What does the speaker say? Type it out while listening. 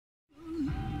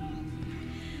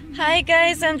Hi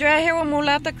guys, Andrea here with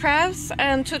Mulata Crafts,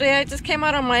 and today I just came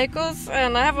out of Michael's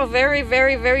and I have a very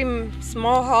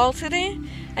small haul today.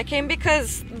 I came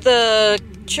because the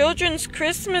children's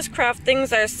Christmas craft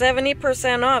things are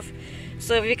 70% off.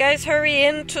 So if you guys hurry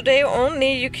in today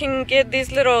only, you can get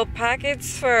these little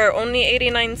packets for only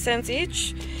 89 cents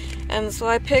each. And so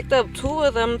I picked up 2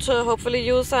 of them to hopefully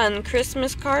use on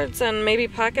Christmas cards and maybe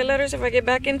pocket letters if I get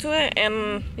back into it.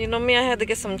 And you know me, I had to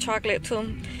get some chocolate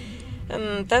too.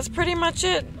 And that's pretty much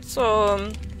it.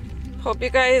 So hope you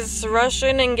guys rush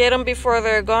in and get them before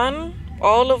they're gone.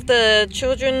 All of the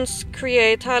children's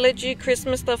Creatology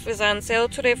Christmas stuff is on sale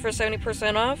today for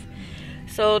 70% off.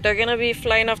 So they're gonna be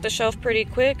flying off the shelf pretty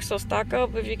quick, so stock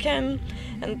up if you can.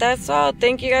 And that's all.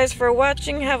 Thank you guys for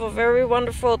watching. Have a very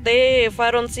wonderful day. If I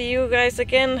don't see you guys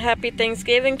again, happy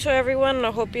Thanksgiving to everyone.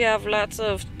 I hope you have lots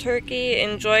of turkey.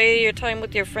 Enjoy your time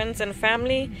with your friends and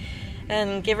family.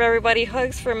 And give everybody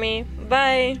hugs for me.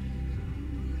 Bye.